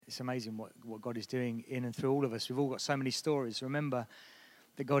it's amazing what God is doing in and through all of us. We've all got so many stories. Remember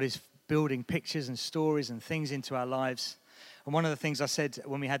that God is building pictures and stories and things into our lives. And one of the things I said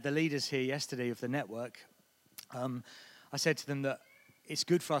when we had the leaders here yesterday of the network, I said to them that it's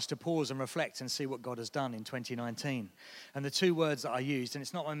good for us to pause and reflect and see what God has done in 2019. And the two words that I used, and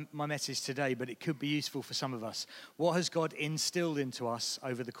it's not my message today, but it could be useful for some of us. What has God instilled into us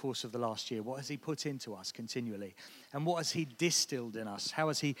over the course of the last year? What has he put into us continually? And what has he distilled in us? How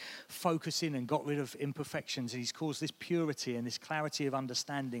has he focused in and got rid of imperfections? And he's caused this purity and this clarity of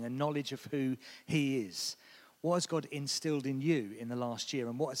understanding and knowledge of who he is. What has God instilled in you in the last year,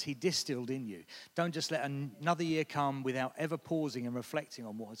 and what has he distilled in you? Don't just let another year come without ever pausing and reflecting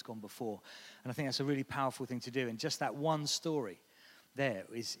on what has gone before. And I think that's a really powerful thing to do. And just that one story there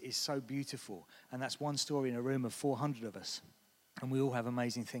is so beautiful. And that's one story in a room of 400 of us. And we all have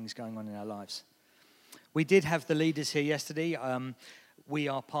amazing things going on in our lives. We did have the leaders here yesterday. We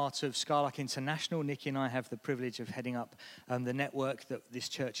are part of Skylark International. Nikki and I have the privilege of heading up the network that this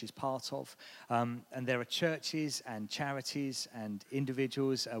church is part of. And there are churches and charities and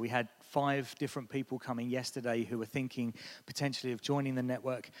individuals. We had 5 different people coming yesterday who were thinking potentially of joining the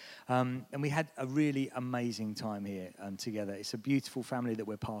network. And we had a really amazing time here together. It's a beautiful family that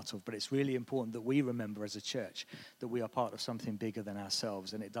we're part of, but it's really important that we remember as a church that we are part of something bigger than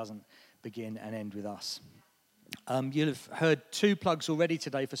ourselves, and it doesn't begin and end with us. You'll have heard 2 plugs already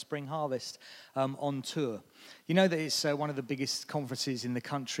today for Spring Harvest on tour. You know that it's one of the biggest conferences in the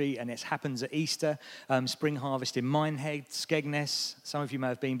country, and it happens at Easter. Spring Harvest in Minehead, Skegness. Some of you may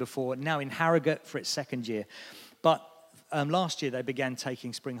have been before. Now in Harrogate for its 2nd year. But last year they began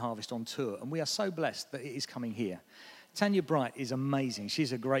taking Spring Harvest on tour, and we are so blessed that it is coming here. Tanya Bright is amazing.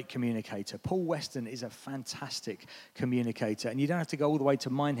 She's a great communicator. Paul Weston is a fantastic communicator. And you don't have to go all the way to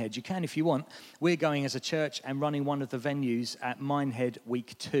Minehead. You can if you want. We're going as a church and running one of the venues at Minehead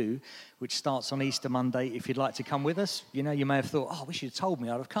Week 2, which starts on Easter Monday. If you'd like to come with us, you know, you may have thought, oh, I wish you'd told me,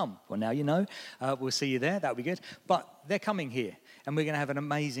 I'd have come. Well, now you know. We'll see you there. That would be good. But they're coming here. And we're going to have an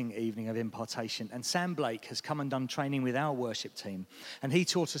amazing evening of impartation. And Sam Blake has come and done training with our worship team. And he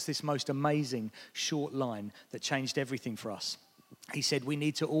taught us this most amazing short line that changed everything for us. He said, we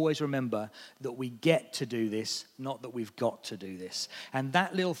need to always remember that we get to do this, not that we've got to do this. And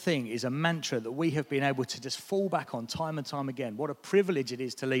that little thing is a mantra that we have been able to just fall back on time and time again. What a privilege it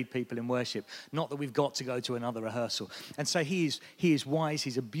is to lead people in worship, not that we've got to go to another rehearsal. And so he is wise.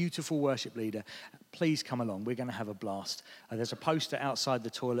 He's a beautiful worship leader. Please come along. We're going to have a blast. There's a poster outside the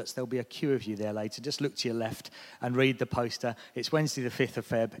toilets. There'll be a queue of you there later. Just look to your left and read the poster. It's Wednesday the 5th of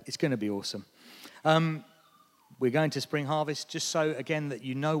Feb. It's going to be awesome. We're going to Spring Harvest, just so, again, that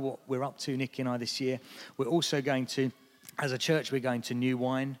you know what we're up to, Nikki and I, this year. We're also going to, as a church, we're going to New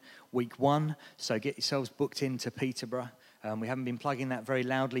Wine Week 1, so get yourselves booked into Peterborough. We haven't been plugging that very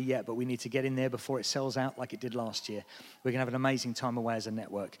loudly yet, but we need to get in there before it sells out like it did last year. We're going to have an amazing time away as a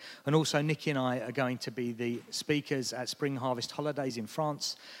network. And also, Nikki and I are going to be the speakers at Spring Harvest Holidays in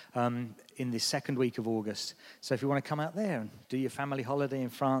France in the 2nd week of August. So if you want to come out there and do your family holiday in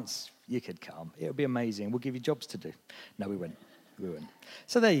France, you could come. It'll be amazing. We'll give you jobs to do. No, we won't. We won't.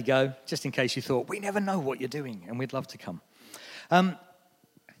 So there you go, just in case you thought, we never know what you're doing, and we'd love to come. A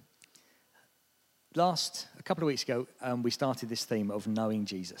couple of weeks ago, we started this theme of knowing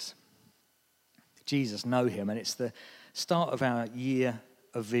Jesus. Jesus, know him, and it's the start of our year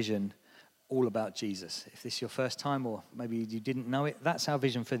of vision all about Jesus. If this is your first time, or maybe you didn't know it, that's our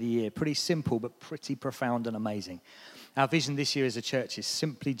vision for the year. Pretty simple, but pretty profound and amazing. Our vision this year as a church is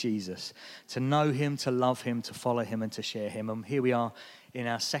simply Jesus, to know him, to love him, to follow him, and to share him. And here we are in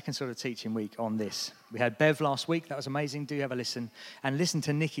our 2nd sort of teaching week on this. We had Bev last week. That was amazing. Do have a listen. And listen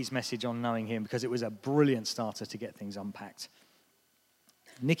to Nikki's message on knowing him, because it was a brilliant starter to get things unpacked.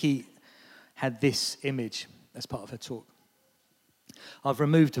 Nikki had this image as part of her talk. I've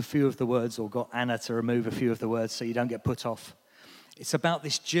removed a few of the words, or got Anna to remove a few of the words so you don't get put off. It's about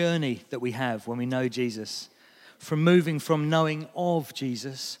this journey that we have when we know Jesus, from moving from knowing of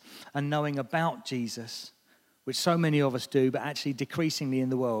Jesus and knowing about Jesus, which so many of us do, but actually decreasingly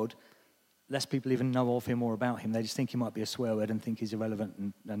in the world, less people even know of him or about him. They just think he might be a swear word and think he's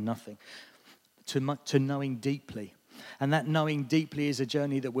irrelevant and nothing. To knowing deeply. And that knowing deeply is a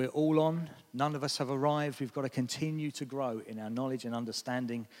journey that we're all on. None of us have arrived. We've got to continue to grow in our knowledge and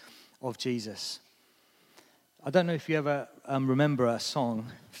understanding of Jesus. I don't know if you ever remember a song.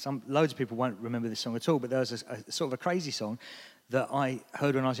 Loads of people won't remember this song at all, but there was a sort of a crazy song that I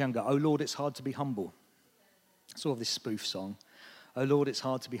heard when I was younger. Oh Lord, it's hard to be humble. Sort of this spoof song. Oh Lord, it's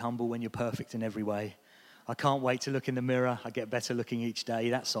hard to be humble when you're perfect in every way. I can't wait to look in the mirror. I get better looking each day,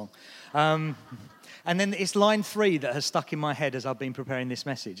 that song. And then it's line 3 that has stuck in my head as I've been preparing this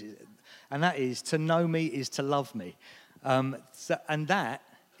message. And that is, to know me is to love me. And that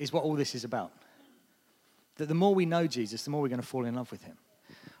is what all this is about. That the more we know Jesus, the more we're going to fall in love with him.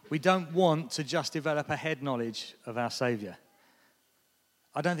 We don't want to just develop a head knowledge of our Saviour.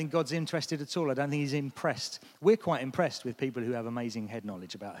 I don't think God's interested at all. I don't think he's impressed. We're quite impressed with people who have amazing head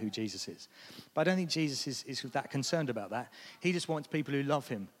knowledge about who Jesus is. But I don't think Jesus is that concerned about that. He just wants people who love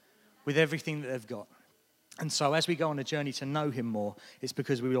him with everything that they've got. And so as we go on a journey to know him more, it's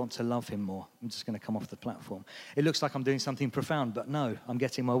because we want to love him more. I'm just going to come off the platform. It looks like I'm doing something profound, but no, I'm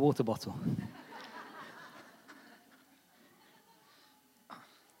getting my water bottle.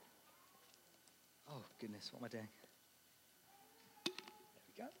 Oh, goodness, what am I doing? There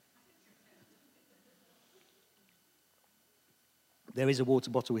we go. There is a water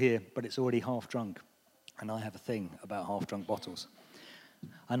bottle here, but it's already half drunk. And I have a thing about half drunk bottles.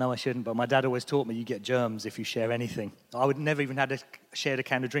 I know I shouldn't, but my dad always taught me you get germs if you share anything. I would never even shared a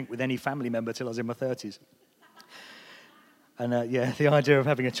can of drink with any family member till I was in my 30s. And the idea of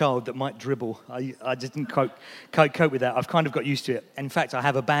having a child that might dribble, I just didn't cope with that. I've kind of got used to it. In fact, I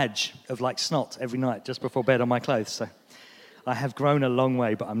have a badge of like snot every night just before bed on my clothes. So I have grown a long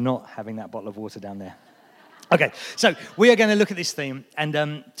way, but I'm not having that bottle of water down there. Okay, so we are going to look at this theme.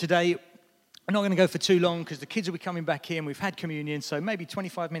 And today, I'm not going to go for too long because the kids will be coming back in. We've had communion, so maybe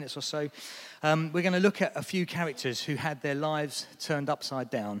 25 minutes or so. We're going to look at a few characters who had their lives turned upside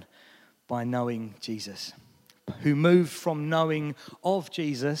down by knowing Jesus, who moved from knowing of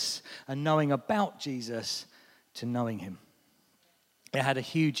Jesus and knowing about Jesus to knowing him. It had a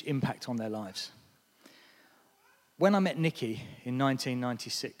huge impact on their lives. When I met Nikki in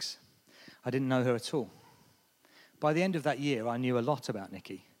 1996, I didn't know her at all. By the end of that year, I knew a lot about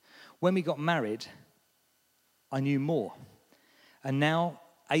Nikki. When we got married, I knew more. And now,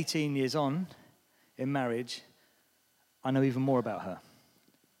 18 years on in marriage, I know even more about her.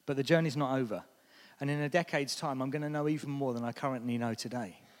 But the journey's not over. And in a decade's time, I'm going to know even more than I currently know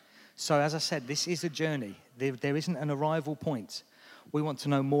today. So as I said, this is a journey. There isn't an arrival point. We want to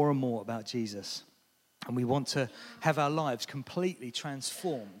know more and more about Jesus. And we want to have our lives completely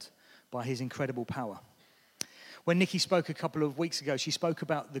transformed by his incredible power. When Nikki spoke a couple of weeks ago, she spoke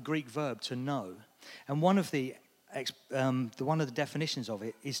about the Greek verb to know. And one of the definitions of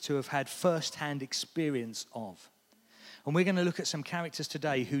it is to have had first-hand experience of. And we're going to look at some characters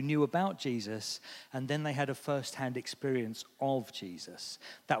today who knew about Jesus and then they had a first-hand experience of Jesus.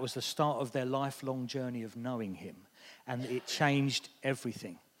 That was the start of their lifelong journey of knowing him. And it changed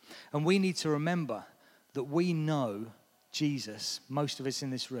everything. And we need to remember that we know Jesus, most of us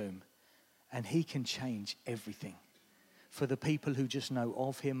in this room, and he can change everything for the people who just know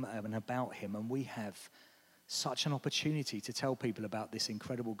of him and about him. And we have such an opportunity to tell people about this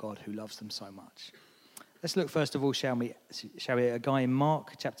incredible God who loves them so much. Let's look first of all, shall we, at a guy in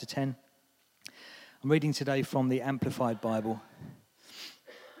Mark chapter 10. I'm reading today from the Amplified Bible.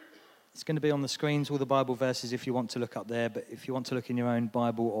 It's going to be on the screens, all the Bible verses if you want to look up there. But if you want to look in your own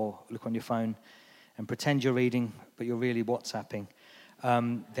Bible or look on your phone and pretend you're reading, but you're really WhatsApping,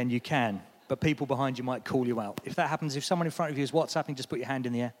 then you can. But people behind you might call you out. If that happens, if someone in front of you is WhatsApping, just put your hand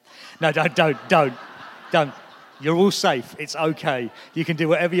in the air. No, don't. You're all safe. It's okay. You can do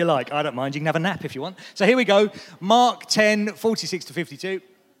whatever you like. I don't mind. You can have a nap if you want. So here we go. Mark 10, 46 to 52.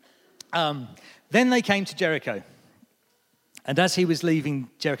 Then they came to Jericho. And as he was leaving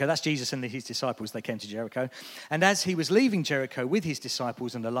Jericho, that's Jesus and his disciples, they came to Jericho. And as he was leaving Jericho with his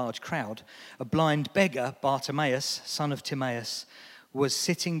disciples and a large crowd, a blind beggar, Bartimaeus, son of Timaeus, was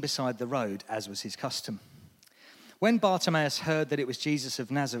sitting beside the road, as was his custom. When Bartimaeus heard that it was Jesus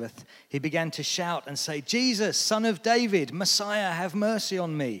of Nazareth, he began to shout and say, "Jesus, son of David, Messiah, have mercy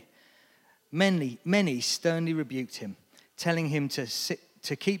on me." Many sternly rebuked him, telling him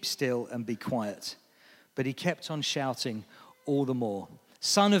to keep still and be quiet. But he kept on shouting all the more,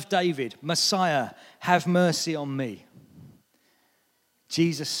 "Son of David, Messiah, have mercy on me."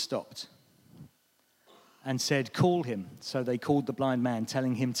 Jesus stopped and said, "Call him." So they called the blind man,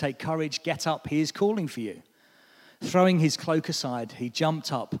 telling him, "Take courage, get up, he is calling for you." Throwing his cloak aside, he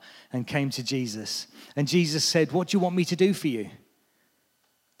jumped up and came to Jesus. And Jesus said, "What do you want me to do for you?"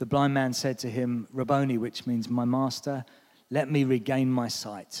 The blind man said to him, "Rabboni," which means my master, "let me regain my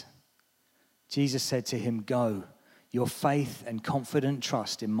sight." Jesus said to him, "Go, your faith and confident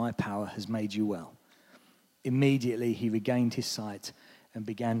trust in my power has made you well." Immediately he regained his sight and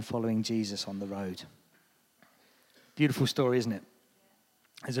began following Jesus on the road. Beautiful story, isn't it?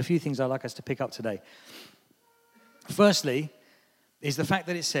 There's a few things I'd like us to pick up today. Firstly, is the fact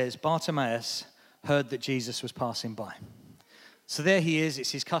that it says Bartimaeus, heard that Jesus was passing by. So there he is.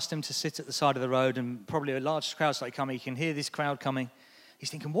 It's his custom to sit at the side of the road, and probably a large crowd started coming. He can hear this crowd coming. He's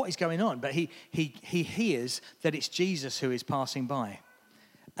thinking, what is going on? But he hears that it's Jesus who is passing by.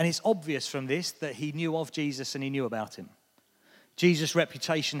 And it's obvious from this that he knew of Jesus and he knew about him. Jesus'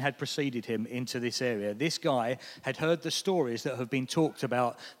 reputation had preceded him into this area. This guy had heard the stories that have been talked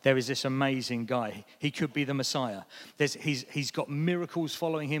about. There is this amazing guy. He could be the Messiah. He's got miracles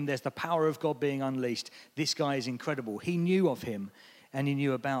following him. There's the power of God being unleashed. This guy is incredible. He knew of him and he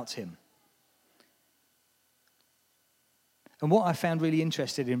knew about him. And what I found really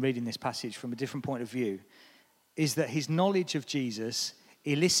interesting in reading this passage from a different point of view is that his knowledge of Jesus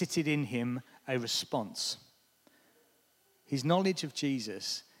elicited in him a response. His knowledge of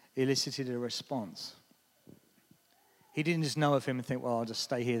Jesus elicited a response. He didn't just know of him and think, well, I'll just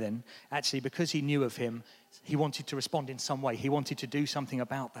stay here then. Actually, because he knew of him, he wanted to respond in some way. He wanted to do something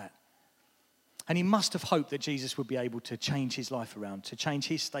about that. And he must have hoped that Jesus would be able to change his life around, to change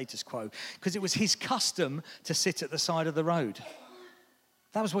his status quo, because it was his custom to sit at the side of the road.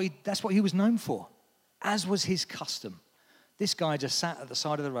 That's what he was known for, as was his custom. This guy just sat at the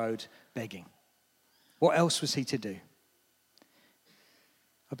side of the road begging. What else was he to do?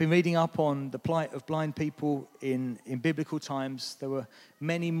 I've been reading up on the plight of blind people in biblical times. There were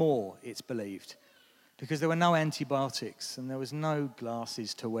many more, it's believed, because there were no antibiotics and there was no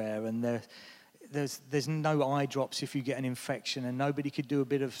glasses to wear, and there's no eye drops if you get an infection, and nobody could do a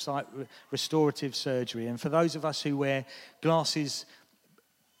bit of restorative surgery. And for those of us who wear glasses,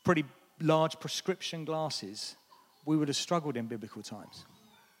 pretty large prescription glasses, we would have struggled in biblical times.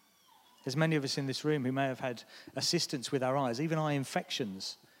 There's many of us in this room who may have had assistance with our eyes, even eye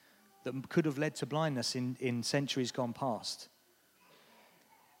infections that could have led to blindness in centuries gone past.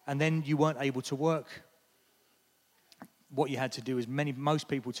 And then you weren't able to work. What you had to do is most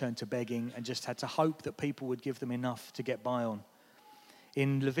people turned to begging and just had to hope that people would give them enough to get by on.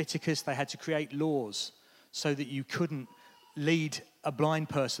 In Leviticus, they had to create laws so that you couldn't lead a blind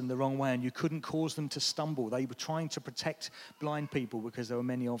person the wrong way and you couldn't cause them to stumble. They were trying to protect blind people because there were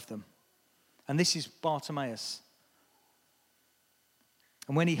many of them. And this is Bartimaeus.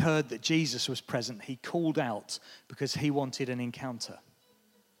 And when he heard that Jesus was present, he called out because he wanted an encounter.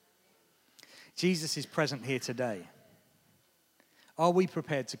 Jesus is present here today. Are we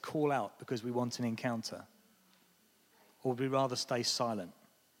prepared to call out because we want an encounter? Or would we rather stay silent?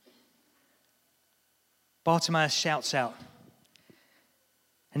 Bartimaeus shouts out.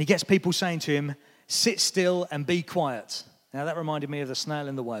 And he gets people saying to him, sit still and be quiet. Now that reminded me of the snail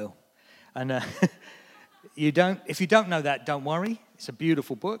and the whale. And if you don't know that, don't worry. It's a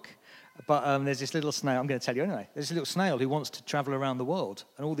beautiful book. But there's this little snail, I'm going to tell you anyway. There's this little snail who wants to travel around the world.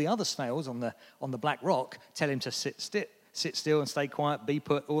 And all the other snails on the black rock tell him to sit still and stay quiet, be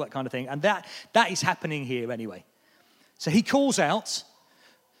put, all that kind of thing. And that is happening here anyway. So he calls out,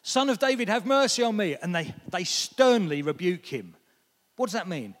 Son of David, have mercy on me. And they sternly rebuke him. What does that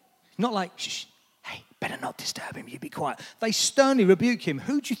mean? Not like, shh, hey, better not disturb him, you be quiet. They sternly rebuke him.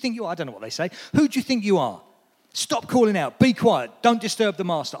 Who do you think you are? I don't know what they say. Who do you think you are? Stop calling out. Be quiet. Don't disturb the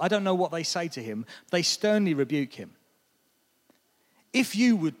master. I don't know what they say to him. They sternly rebuke him. If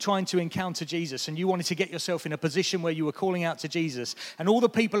you were trying to encounter Jesus and you wanted to get yourself in a position where you were calling out to Jesus and all the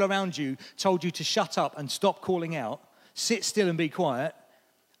people around you told you to shut up and stop calling out, sit still and be quiet,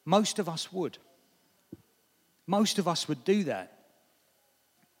 most of us would. Most of us would do that.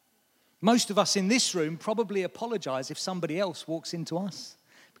 Most of us in this room probably apologize if somebody else walks into us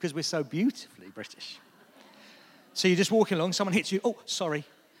because we're so beautifully British. So you're just walking along, someone hits you, oh, sorry.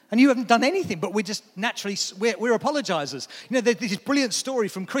 And you haven't done anything, but we're just naturally, we're apologizers. You know, there's this brilliant story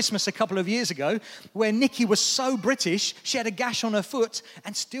from Christmas a couple of years ago where Nikki was so British, she had a gash on her foot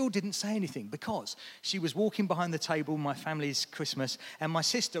and still didn't say anything because she was walking behind the table, my family's Christmas, and my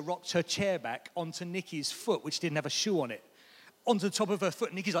sister rocked her chair back onto Nikki's foot, which didn't have a shoe on it, onto the top of her foot.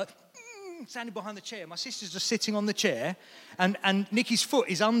 And Nikki's like, standing behind the chair. My sister's just sitting on the chair and Nikki's foot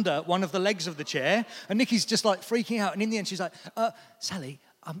is under one of the legs of the chair and Nikki's just like freaking out. And in the end, she's like, Sally,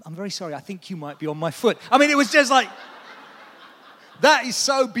 I'm very sorry. I think you might be on my foot. I mean, it was just like, that is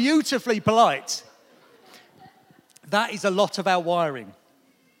so beautifully polite. That is a lot of our wiring.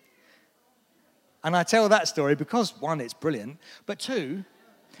 And I tell that story because, one, it's brilliant, but two,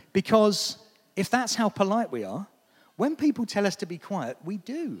 because if that's how polite we are, when people tell us to be quiet, we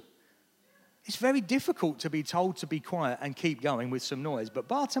do. It's very difficult to be told to be quiet and keep going with some noise. But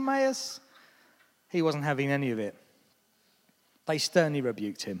Bartimaeus, he wasn't having any of it. They sternly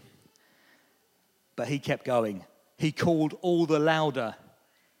rebuked him. But he kept going. He called all the louder.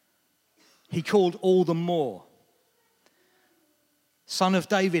 He called all the more. Son of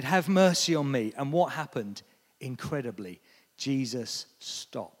David, have mercy on me. And what happened? Incredibly, Jesus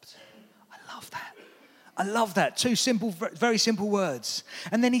stopped. I love that. I love that. Two simple, very simple words.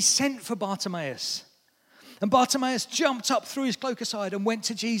 And then he sent for Bartimaeus. And Bartimaeus jumped up through his cloak aside and went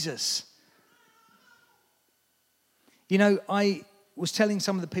to Jesus. You know, I was telling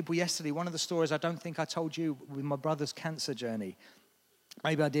some of the people yesterday, one of the stories I don't think I told you with my brother's cancer journey.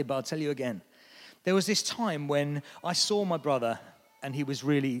 Maybe I did, but I'll tell you again. There was this time when I saw my brother and he was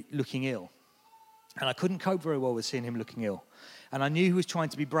really looking ill. And I couldn't cope very well with seeing him looking ill. And I knew he was trying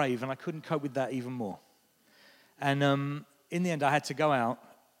to be brave, and I couldn't cope with that even more. And in the end, I had to go out,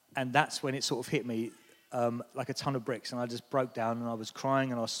 and that's when it sort of hit me like a ton of bricks. And I just broke down, and I was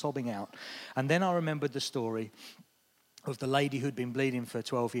crying, and I was sobbing out. And then I remembered the story of the lady who'd been bleeding for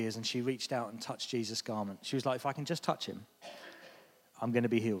 12 years, and she reached out and touched Jesus' garment. She was like, if I can just touch him, I'm going to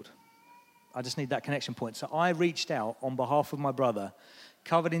be healed. I just need that connection point. So I reached out on behalf of my brother,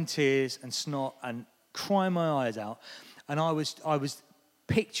 covered in tears and snot and crying my eyes out. And I was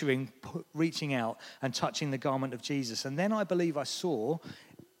picturing reaching out and touching the garment of Jesus. And then I believe I saw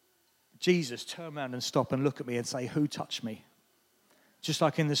Jesus turn around and stop and look at me and say, who touched me? Just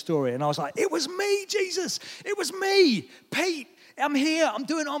like in the story. And I was like, it was me, Jesus. It was me. Pete, I'm here. I'm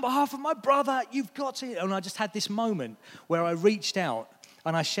doing it on behalf of my brother. You've got to. And I just had this moment where I reached out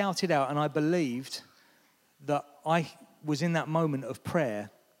and I shouted out, and I believed that I was in that moment of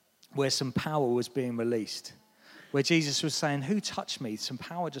prayer where some power was being released, where Jesus was saying, who touched me? Some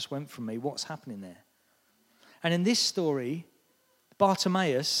power just went from me. What's happening there? And in this story,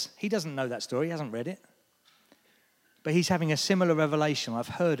 Bartimaeus, he doesn't know that story. He hasn't read it. But he's having a similar revelation. I've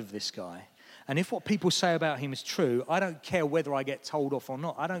heard of this guy. And if what people say about him is true, I don't care whether I get told off or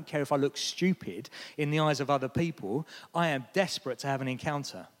not. I don't care if I look stupid in the eyes of other people. I am desperate to have an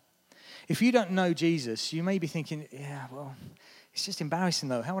encounter. If you don't know Jesus, you may be thinking, yeah, well, it's just embarrassing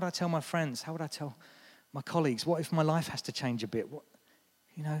though. How would I tell my friends? How would I tell my colleagues? What if my life has to change a bit?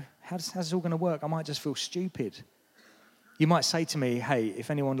 How's this all going to work? I might just feel stupid. You might say to me, hey, if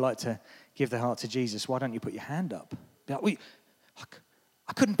anyone would like to give their heart to Jesus, why don't you put your hand up? Be like,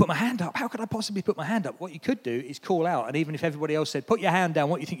 I couldn't put my hand up. How could I possibly put my hand up? What you could do is call out, and even if everybody else said, put your hand down,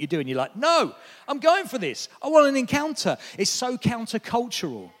 what do you think you're doing? You're like, no, I'm going for this. I want an encounter. It's so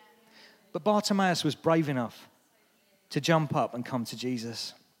countercultural. But Bartimaeus was brave enough to jump up and come to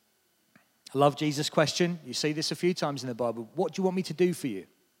Jesus. I love Jesus' question. You see this a few times in the Bible. What do you want me to do for you?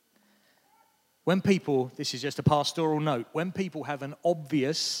 When people, this is just a pastoral note, when people have an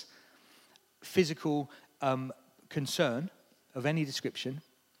obvious physical concern of any description,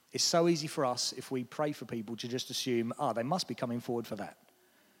 it's so easy for us, if we pray for people, to just assume, they must be coming forward for that.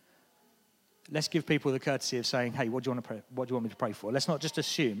 Let's give people the courtesy of saying, hey, what do you want to pray? What do you want me to pray for? Let's not just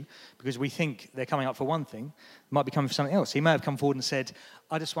assume, because we think they're coming up for one thing, might be coming for something else. He may have come forward and said,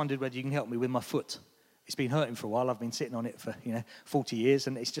 I just wondered whether you can help me with my foot. It's been hurting for a while. I've been sitting on it for 40 years,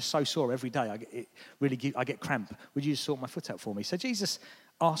 and it's just so sore every day. I get cramp. Would you just sort my foot out for me? So Jesus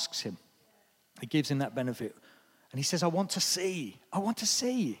asks him. He gives him that benefit. And he says, I want to see. I want to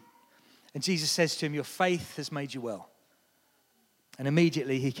see. And Jesus says to him, your faith has made you well. And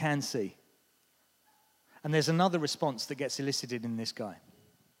immediately he can see. And there's another response that gets elicited in this guy.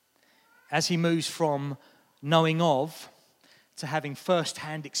 As he moves from knowing of to having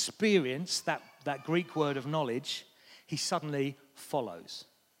first-hand experience, that Greek word of knowledge, he suddenly follows.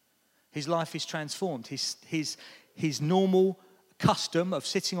 His life is transformed. His normal custom of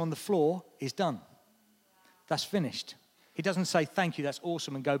sitting on the floor is done. That's finished. He doesn't say, thank you, that's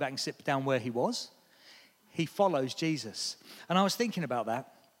awesome, and go back and sit down where he was. He follows Jesus. And I was thinking about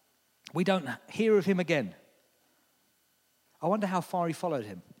that. We don't hear of him again. I wonder how far he followed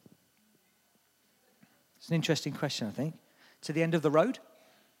him. It's an interesting question, I think. To the end of the road?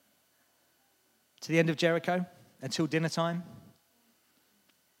 To the end of Jericho? Until dinner time?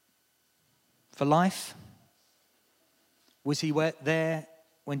 For life? Was he there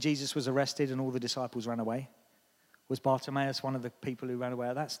when Jesus was arrested and all the disciples ran away? Was Bartimaeus one of the people who ran away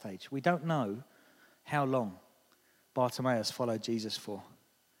at that stage? We don't know how long Bartimaeus followed Jesus for.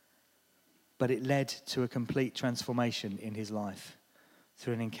 But it led to a complete transformation in his life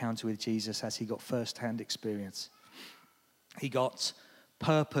through an encounter with Jesus as he got first-hand experience. He got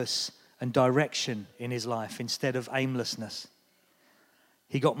purpose and direction in his life instead of aimlessness.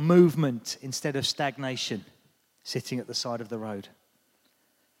 He got movement instead of stagnation, sitting at the side of the road.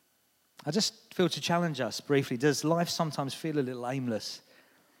 I just feel to challenge us briefly. Does life sometimes feel a little aimless,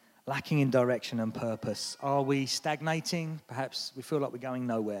 lacking in direction and purpose? Are we stagnating? Perhaps we feel like we're going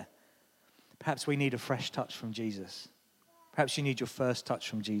nowhere. Perhaps we need a fresh touch from Jesus. Perhaps you need your first touch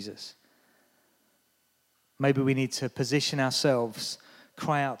from Jesus. Maybe we need to position ourselves,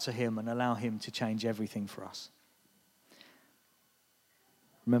 cry out to him, and allow him to change everything for us.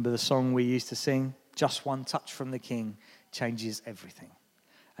 Remember the song we used to sing? Just one touch from the King changes everything.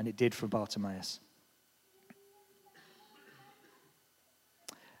 And it did for Bartimaeus.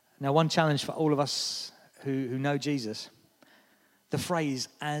 Now, one challenge for all of us who know Jesus, the phrase,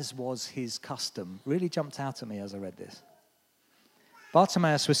 as was his custom, really jumped out at me as I read this.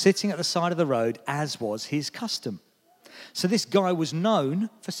 Bartimaeus was sitting at the side of the road, as was his custom. So this guy was known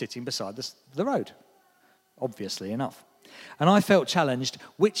for sitting beside the road, obviously enough. And I felt challenged,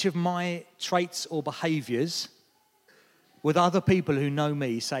 which of my traits or behaviours would other people who know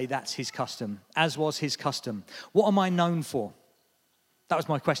me say that's his custom, as was his custom? What am I known for? That was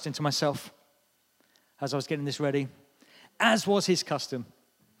my question to myself as I was getting this ready. As was his custom.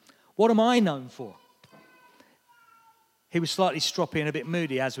 What am I known for? He was slightly stroppy and a bit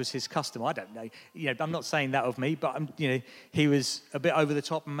moody, as was his custom. I don't know. I'm not saying that of me, but he was a bit over the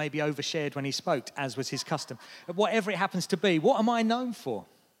top and maybe overshared when he spoke, as was his custom. Whatever it happens to be, what am I known for?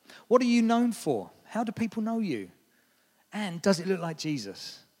 What are you known for? How do people know you? And does it look like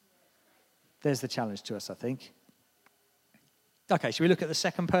Jesus? There's the challenge to us, I think. Okay, shall we look at the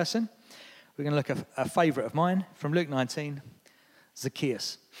second person? We're going to look at a favourite of mine from Luke 19,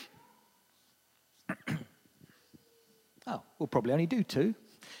 Zacchaeus. Oh, we'll probably only do two.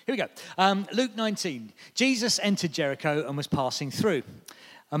 Here we go. Luke 19. Jesus entered Jericho and was passing through.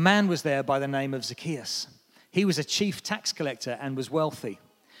 A man was there by the name of Zacchaeus. He was a chief tax collector and was wealthy.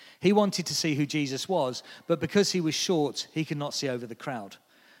 He wanted to see who Jesus was, but because he was short, he could not see over the crowd.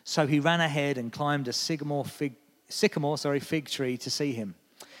 So he ran ahead and climbed a sycamore fig tree to see him,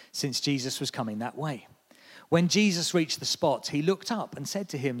 since Jesus was coming that way. When Jesus reached the spot, he looked up and said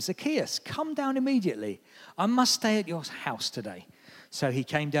to him, Zacchaeus, come down immediately. I must stay at your house today. So he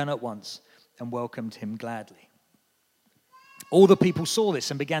came down at once and welcomed him gladly. All the people saw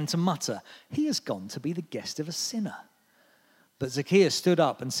this and began to mutter, he has gone to be the guest of a sinner. But Zacchaeus stood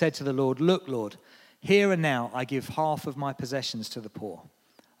up and said to the Lord, look, Lord, here and now I give half of my possessions to the poor.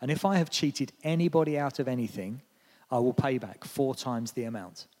 And if I have cheated anybody out of anything, I will pay back 4 times the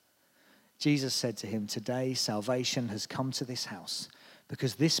amount. Jesus said to him, today salvation has come to this house,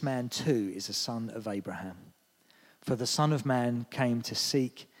 because this man too is a son of Abraham. For the Son of Man came to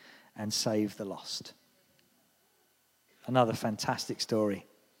seek and save the lost. Another fantastic story.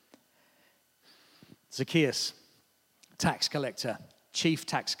 Zacchaeus, tax collector, chief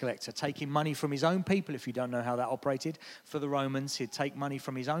tax collector, taking money from his own people, if you don't know how that operated, for the Romans. He'd take money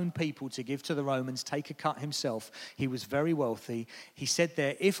from his own people to give to the Romans, take a cut himself. He was very wealthy. He said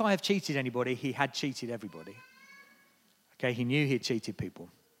there, if I have cheated anybody, he had cheated everybody. Okay, he knew he had cheated people.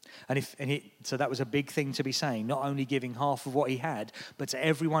 So that was a big thing to be saying, not only giving half of what he had, but to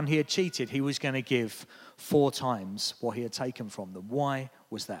everyone he had cheated, he was going to give 4 times what he had taken from them. Why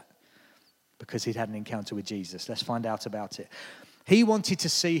was that? Because he'd had an encounter with Jesus. Let's find out about it. He wanted to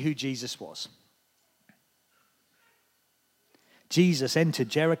see who Jesus was. Jesus entered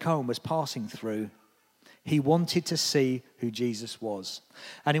Jericho and was passing through. He wanted to see who Jesus was.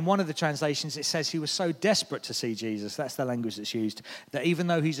 And in one of the translations, it says he was so desperate to see Jesus, that's the language that's used, that even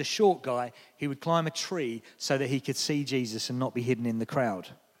though he's a short guy, he would climb a tree so that he could see Jesus and not be hidden in the crowd.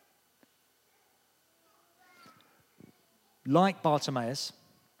 Like Bartimaeus,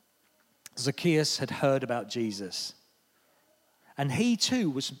 Zacchaeus had heard about Jesus. And he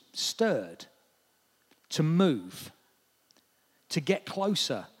too was stirred to move, to get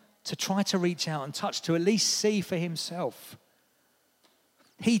closer, to try to reach out and touch, to at least see for himself.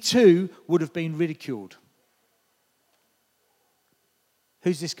 He too would have been ridiculed.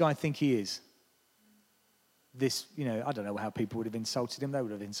 Who's this guy think he is? I don't know how people would have insulted him. They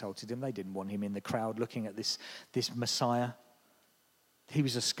would have insulted him. They didn't want him in the crowd looking at this Messiah. He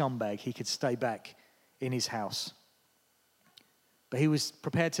was a scumbag. He could stay back in his house. But he was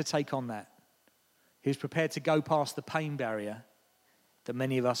prepared to take on that. He was prepared to go past the pain barrier that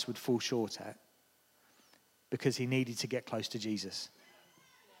many of us would fall short at, because he needed to get close to Jesus.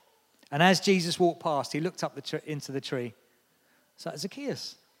 And as Jesus walked past, he looked up into the tree. It's like,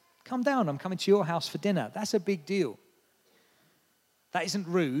 Zacchaeus, come down. I'm coming to your house for dinner. That's a big deal. That isn't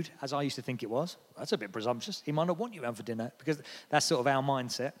rude, as I used to think it was. That's a bit presumptuous. He might not want you around for dinner, because that's sort of our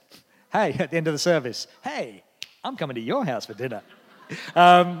mindset. Hey, at the end of the service, hey, I'm coming to your house for dinner.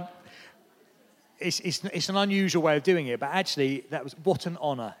 It's an unusual way of doing it, but actually, that was what an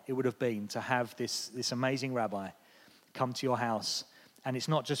honor it would have been to have this amazing rabbi come to your house. And it's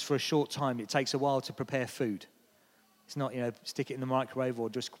not just for a short time. It takes a while to prepare food. It's not, stick it in the microwave or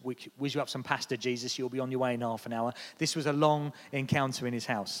just whiz you up some pasta, Jesus, you'll be on your way in half an hour. This was a long encounter in his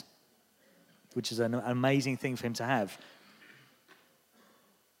house. which is an amazing thing for him to have.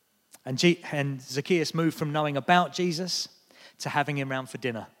 And Zacchaeus moved from knowing about Jesus to having him round for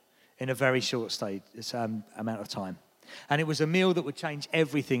dinner in a very short amount of time. And it was a meal that would change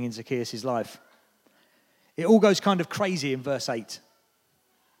everything in Zacchaeus' life. It all goes kind of crazy in verse 8.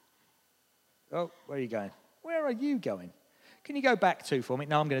 Oh, where are you going? Where are you going? Can you go back 2 for me?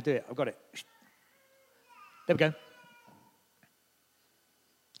 No, I'm going to do it. I've got it. There we go.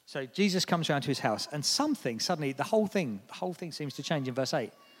 So Jesus comes round to his house, and suddenly, the whole thing seems to change in verse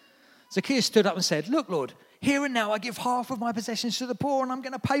 8. Zacchaeus stood up and said, "Look, Lord, here and now I give half of my possessions to the poor, and I'm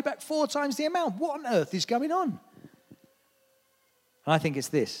going to pay back 4 times the amount. What on earth is going on?" And I think it's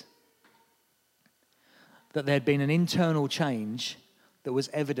this, that there had been an internal change that was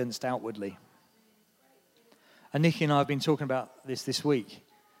evidenced outwardly. And Nikki and I have been talking about this week,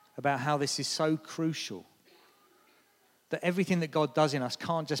 about how this is so crucial, that everything that God does in us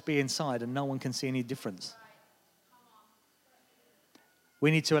can't just be inside and no one can see any difference. We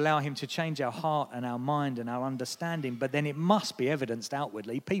need to allow him to change our heart and our mind and our understanding, but then it must be evidenced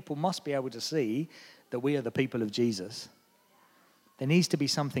outwardly. People must be able to see that we are the people of Jesus. There needs to be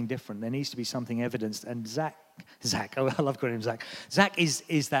something different. There needs to be something evidenced. And Zach, oh, I love calling him Zach. Zach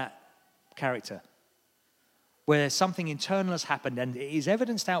is that character where something internal has happened and it is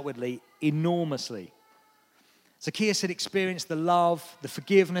evidenced outwardly enormously. Zacchaeus had experienced the love, the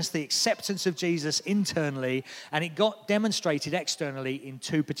forgiveness, the acceptance of Jesus internally, and it got demonstrated externally in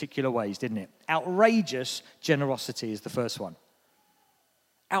 2 particular ways, didn't it? Outrageous generosity is the first one.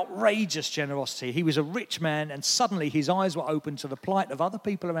 Outrageous generosity. He was a rich man, and suddenly his eyes were open to the plight of other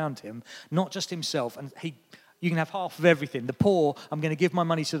people around him, not just himself. And you can have half of everything. The poor, I'm going to give my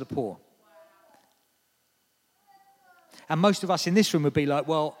money to the poor. And most of us in this room would be like,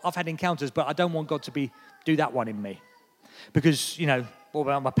 well, I've had encounters, but I don't want God to do that one in me. Because, what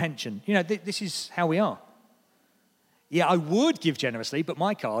about my pension? This is how we are. Yeah, I would give generously, but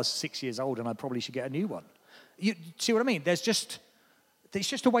my car's 6 years old and I probably should get a new one. You see what I mean? It's just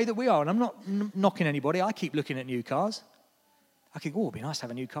a way that we are. And I'm not knocking anybody. I keep looking at new cars. I think, it'd be nice to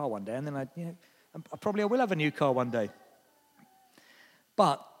have a new car one day. And then I will have a new car one day.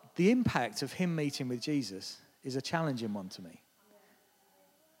 But the impact of him meeting with Jesus is a challenging one to me.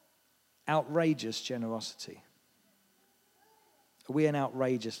 Outrageous generosity. Are we an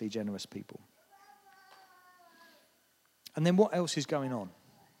outrageously generous people? And then what else is going on?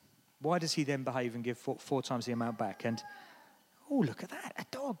 Why does he then behave and give 4 times the amount back? And, oh, look at that, a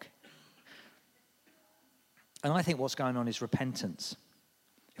dog. And I think what's going on is repentance.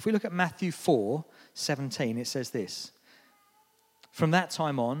 If we look at Matthew 4:17, it says this. From that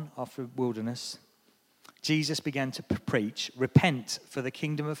time on, after wilderness, Jesus began to preach, "Repent, for the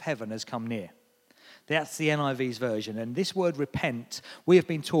kingdom of heaven has come near." That's the NIV's version. And this word repent, we have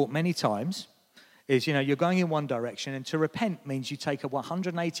been taught many times, is, you're going in one direction, and to repent means you take a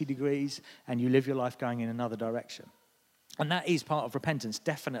 180 degrees and you live your life going in another direction. And that is part of repentance,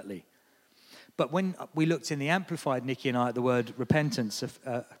 definitely. But when we looked in the Amplified, Nikki and I, at the word repentance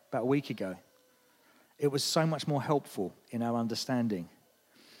about a week ago, it was so much more helpful in our understanding.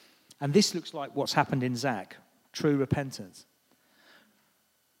 And this looks like what's happened in Zach, true repentance.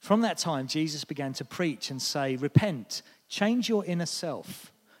 From that time, Jesus began to preach and say, "Repent, change your inner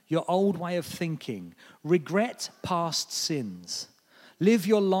self, your old way of thinking, regret past sins, live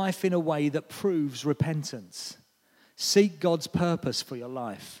your life in a way that proves repentance, seek God's purpose for your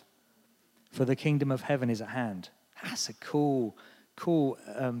life, for the kingdom of heaven is at hand." That's a cool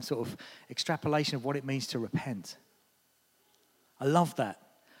sort of extrapolation of what it means to repent. I love that.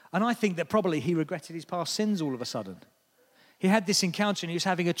 And I think that probably he regretted his past sins all of a sudden. He had this encounter and he was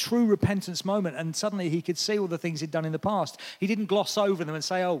having a true repentance moment, and suddenly he could see all the things he'd done in the past. He didn't gloss over them and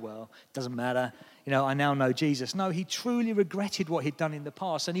say, "Oh, well, it doesn't matter. I now know Jesus." No, he truly regretted what he'd done in the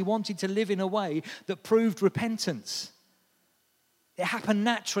past, and he wanted to live in a way that proved repentance. It happened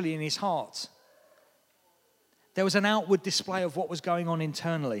naturally in his heart. There was an outward display of what was going on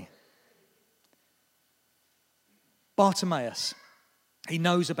internally. Bartimaeus, he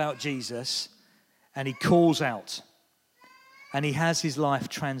knows about Jesus and he calls out and he has his life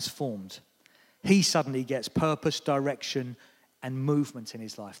transformed. He suddenly gets purpose, direction, and movement in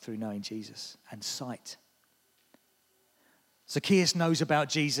his life through knowing Jesus and sight. Zacchaeus knows about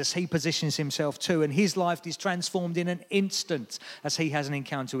Jesus. He positions himself too, and his life is transformed in an instant as he has an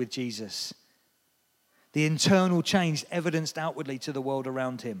encounter with Jesus. The internal change evidenced outwardly to the world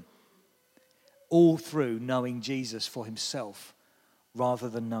around him, all through knowing Jesus for himself rather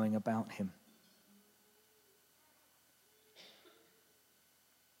than knowing about him.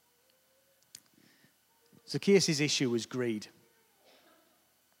 Zacchaeus' issue was greed.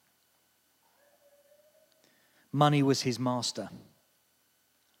 Money was his master.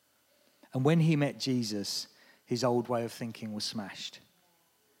 And when he met Jesus, his old way of thinking was smashed.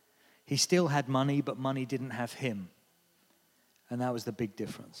 He still had money, but money didn't have him. And that was the big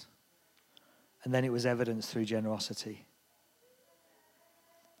difference. And then it was evidenced through generosity.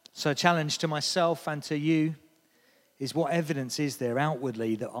 So a challenge to myself and to you is, what evidence is there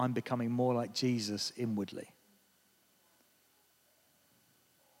outwardly that I'm becoming more like Jesus inwardly?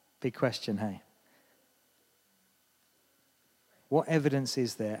 Big question, hey? What evidence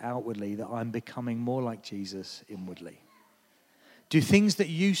is there outwardly that I'm becoming more like Jesus inwardly? Do things that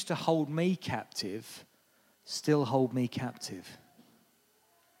used to hold me captive still hold me captive?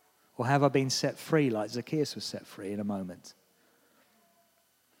 Or have I been set free like Zacchaeus was set free in a moment?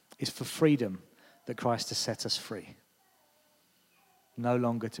 It's for freedom that Christ has set us free. No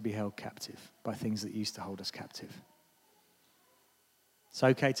longer to be held captive by things that used to hold us captive. It's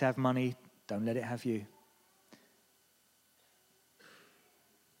okay to have money. Don't let it have you.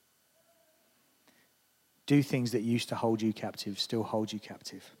 Do things that used to hold you captive still hold you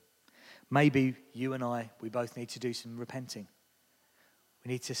captive? Maybe you and I, we both need to do some repenting.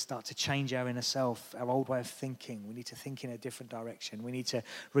 We need to start to change our inner self, our old way of thinking. We need to think in a different direction. We need to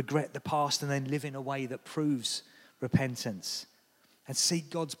regret the past and then live in a way that proves repentance and seek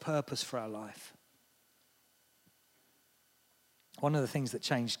God's purpose for our life. One of the things that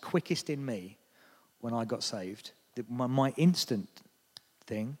changed quickest in me when I got saved, my instant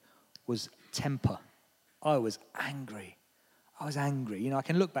thing was temper. I was angry. I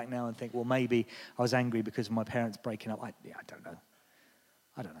can look back now and think, well, maybe I was angry because of my parents breaking up. I don't know.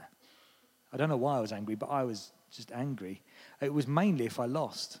 I don't know why I was angry, but I was just angry. It was mainly if I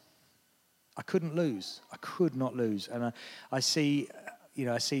lost. I couldn't lose. I could not lose. And I see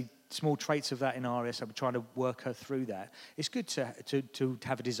small traits of that in Aris. I'm trying to work her through that. It's good to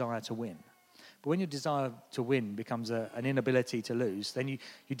have a desire to win. But when your desire to win becomes an inability to lose, then you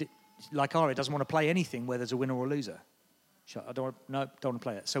like Ari doesn't want to play anything where there's a winner or a loser. I don't want to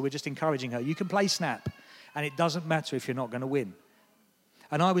play it. So we're just encouraging her. You can play Snap, and it doesn't matter if you're not going to win.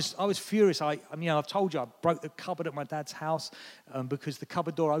 And I was furious. I've told you, I broke the cupboard at my dad's house because the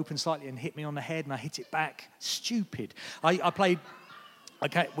cupboard door opened slightly and hit me on the head, and I hit it back. Stupid. I played.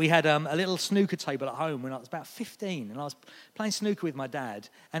 Okay, we had a little snooker table at home when I was about 15, and I was playing snooker with my dad,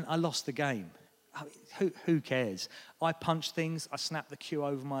 and I lost the game. Who cares? I punched things. I snapped the cue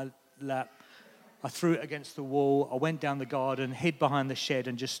over my lap. I threw it against the wall. I went down the garden, hid behind the shed,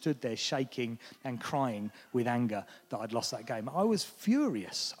 and just stood there shaking and crying with anger that I'd lost that game. I was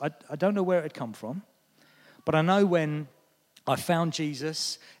furious. I don't know where it had come from, but I know when I found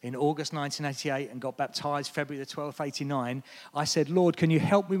Jesus in August 1988 and got baptized February the 12th, 89, I said, Lord, can you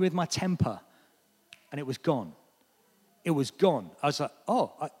help me with my temper? And it was gone. It was gone. I was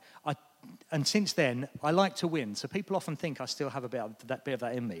like, and since then, I like to win. So people often think I still have a bit of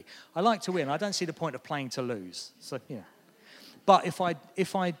that in me. I like to win. I don't see the point of playing to lose. So, yeah. But if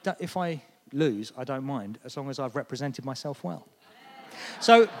I lose, I don't mind, as long as I've represented myself well.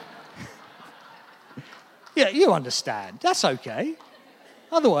 So, yeah, you understand. That's okay.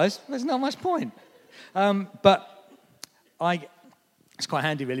 Otherwise, there's not much point. But it's quite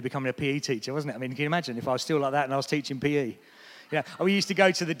handy, really, becoming a PE teacher, wasn't it? I mean, can you imagine if I was still like that and I was teaching PE? Yeah, we used to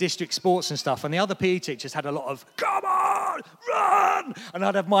go to the district sports and stuff, and the other PE teachers had a lot of, come on, run! And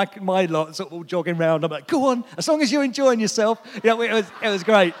I'd have my lot sort of all jogging around. I'm like, go on, as long as you're enjoying yourself. Yeah, it was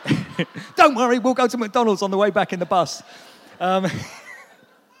great. Don't worry, we'll go to McDonald's on the way back in the bus. That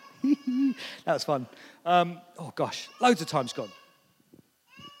was fun. Oh, gosh, loads of time's gone.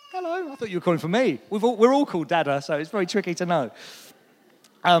 Hello, I thought you were calling for me. We're all called Dada, so it's very tricky to know.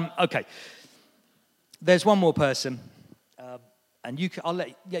 Okay, there's one more person. And I'll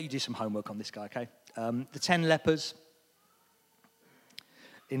let you do some homework on this guy, okay? The 10 lepers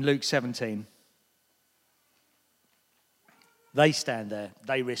in Luke 17. They stand there.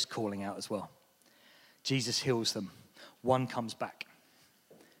 They risk calling out as well. Jesus heals them. One comes back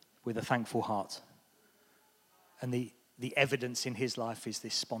with a thankful heart. And the evidence in his life is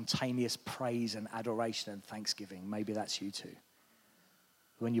this spontaneous praise and adoration and thanksgiving. Maybe that's you too.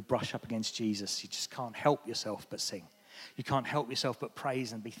 When you brush up against Jesus, you just can't help yourself but sing. You can't help yourself but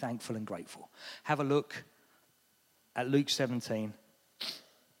praise and be thankful and grateful. Have a look at Luke 17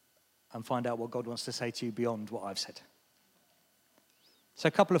 and find out what God wants to say to you beyond what I've said. So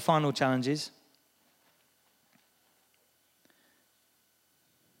a couple of final challenges.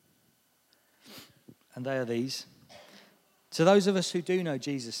 And they are these. To those of us who do know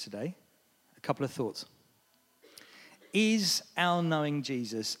Jesus today, a couple of thoughts. Is our knowing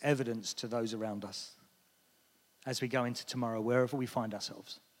Jesus evidence to those around us? As we go into tomorrow, wherever we find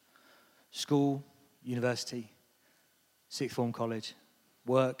ourselves, school, university, sixth form college,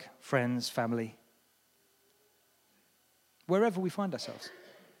 work, friends, family, wherever we find ourselves.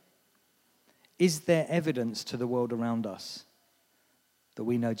 Is there evidence to the world around us that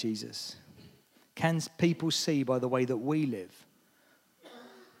we know Jesus? Can people see by the way that we live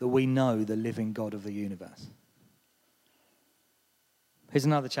that we know the living God of the universe? Here's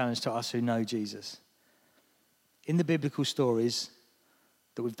another challenge to us who know Jesus. In the biblical stories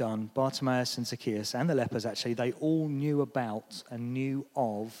that we've done, Bartimaeus and Zacchaeus and the lepers actually, they all knew about and knew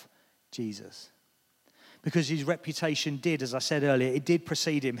of Jesus. Because his reputation did, as I said earlier, it did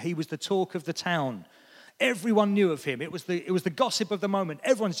precede him. He was the talk of the town. Everyone knew of him. It was the gossip of the moment.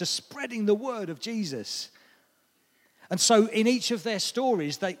 Everyone's just spreading the word of Jesus. And so in each of their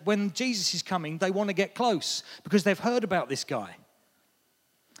stories, when Jesus is coming, they want to get close because they've heard about this guy.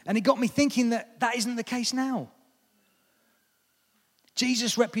 And it got me thinking that isn't the case now.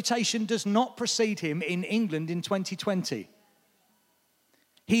 Jesus' reputation does not precede him in England in 2020.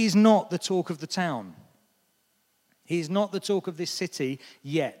 He is not the talk of the town. He is not the talk of this city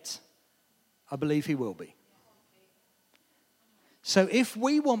yet. I believe he will be. So if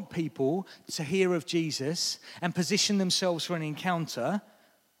we want people to hear of Jesus and position themselves for an encounter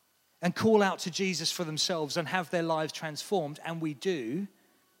and call out to Jesus for themselves and have their lives transformed, and we do,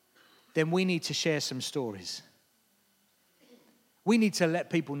 then we need to share some stories. We need to let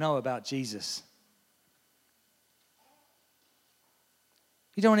people know about Jesus.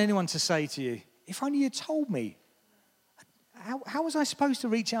 You don't want anyone to say to you, if only you told me. How was I supposed to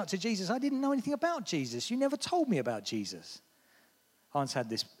reach out to Jesus? I didn't know anything about Jesus. You never told me about Jesus. I once had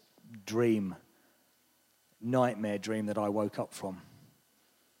this nightmare dream that I woke up from.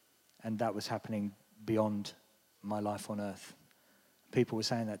 And that was happening beyond my life on earth. People were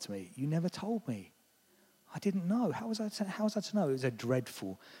saying that to me. You never told me. I didn't know. How was I to know? It was a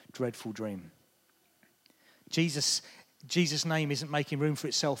dreadful, dreadful dream. Jesus' name isn't making room for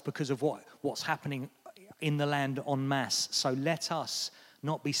itself because of what's happening in the land en masse. So let us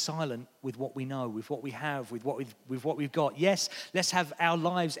not be silent with what we know, with what we have, with what we've got. Yes, let's have our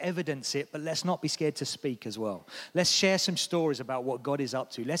lives evidence it, but let's not be scared to speak as well. Let's share some stories about what God is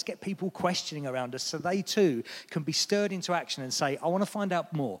up to. Let's get people questioning around us so they too can be stirred into action and say, I want to find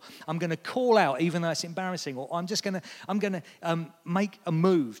out more. I'm going to call out even though it's embarrassing, or I'm going to make a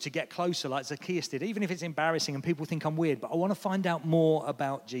move to get closer like Zacchaeus did, even if it's embarrassing and people think I'm weird, but I want to find out more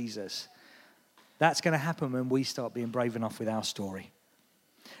about Jesus. That's going to happen when we start being brave enough with our story.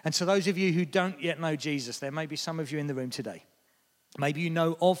 And so those of you who don't yet know Jesus, there may be some of you in the room today. Maybe you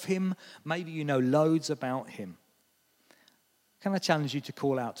know of him. Maybe you know loads about him. Can I challenge you to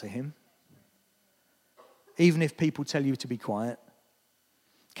call out to him? Even if people tell you to be quiet.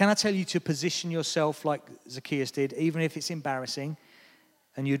 Can I tell you to position yourself like Zacchaeus did, even if it's embarrassing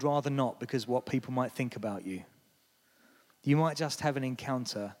and you'd rather not because what people might think about you? You might just have an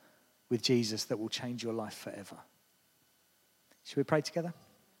encounter with Jesus that will change your life forever. Should we pray together?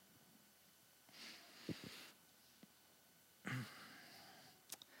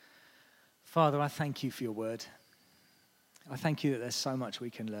 Father, I thank you for your word. I thank you that there's so much we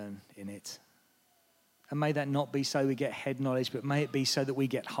can learn in it. And may that not be so we get head knowledge, but may it be so that we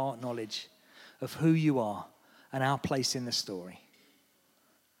get heart knowledge of who you are and our place in the story.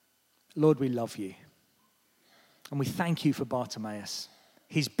 Lord, we love you. And we thank you for Bartimaeus,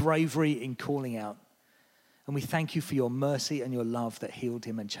 his bravery in calling out. And we thank you for your mercy and your love that healed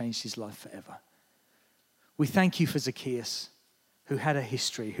him and changed his life forever. We thank you for Zacchaeus, who had a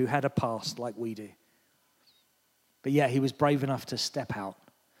history, who had a past like we do. But yet he was brave enough to step out,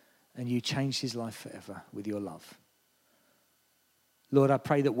 and you changed his life forever with your love. Lord, I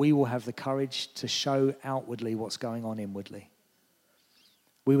pray that we will have the courage to show outwardly what's going on inwardly.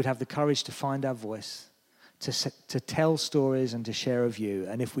 We would have the courage to find our voice, to tell stories and to share of you.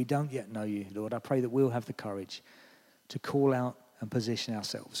 And if we don't yet know you, Lord, I pray that we'll have the courage to call out and position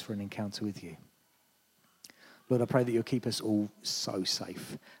ourselves for an encounter with you. Lord, I pray that you'll keep us all so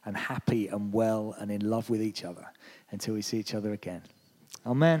safe and happy and well and in love with each other until we see each other again.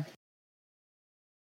 Amen.